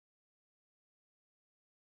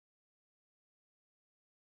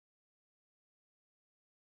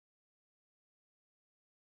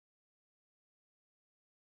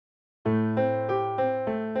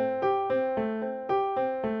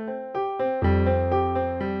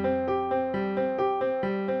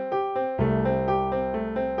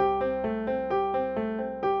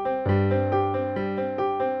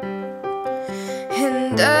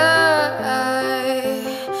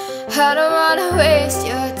wanna waste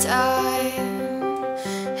your time,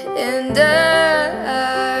 and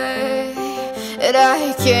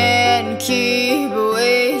I can't keep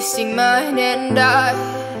wasting mine, and I'm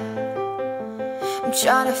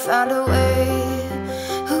trying to find a way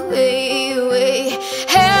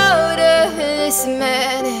out of this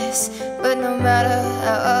madness. But no matter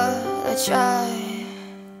how hard I try,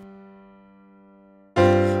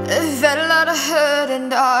 I've had a lot of hurt,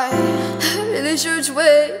 and I really should which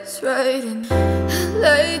way's right, and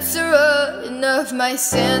lights are running off, my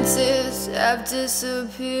senses have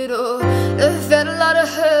disappeared. Oh, I've had a lot of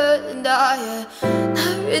hurt, and I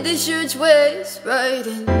really should which way's right,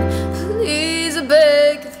 and please I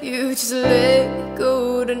beg of you, just let me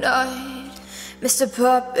go tonight, Mr.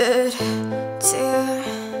 Puppeteer.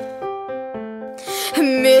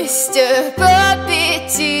 Mr.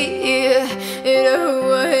 Puppeteer,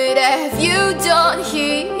 what have you done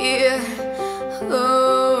here?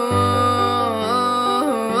 Oh,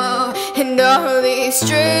 and all these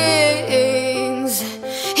strings,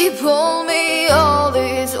 you pull me all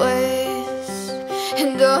these ways,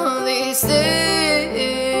 and all these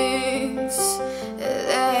things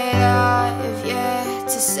that I've yet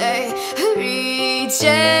to say. Reach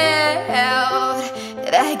out,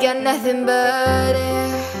 that I got nothing but air.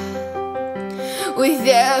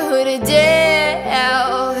 Without a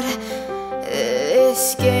doubt,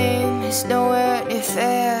 this game is nowhere near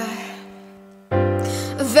fair.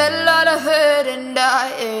 I've had a lot of hurt, and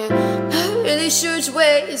I really sure which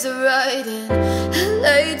ways are right, and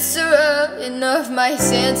lights are running off, my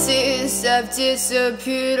senses have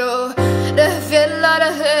disappeared. Oh, I've had a lot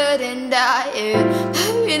of hurt, and I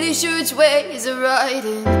really sure which ways are right,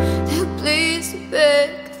 and please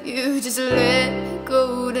beg of you, just let me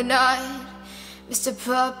go tonight, Mr.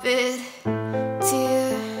 Puppeteer.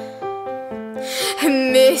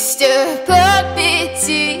 Mr.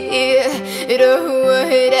 Puppeteer,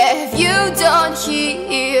 what have you done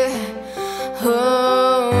here? Oh,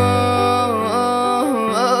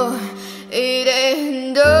 it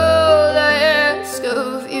ain't all I ask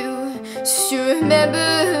of you, just to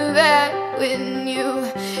remember back when you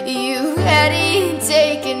hadn't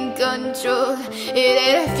taken control. It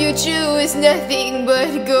ain't a future with nothing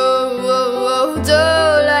but gold.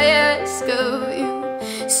 All I ask of you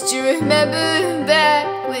is to remember back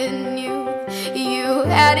when you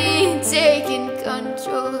hadn't taken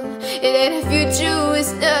control. It ain't a future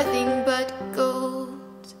with nothing but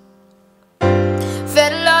gold.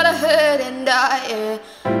 Felt a lot of hurt, and I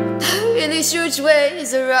really sure which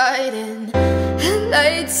ways are right, and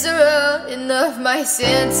lights are running off, my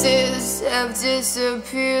senses have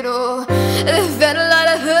disappeared. Oh, I've had a lot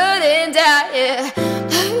of hurt, and I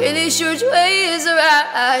really sure which ways are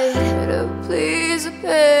right. But please I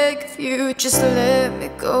beg of you, just let me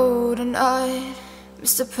go tonight,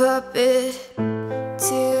 Mr. Puppeteer.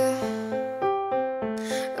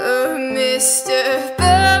 Oh, Mr.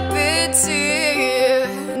 Puppeteer.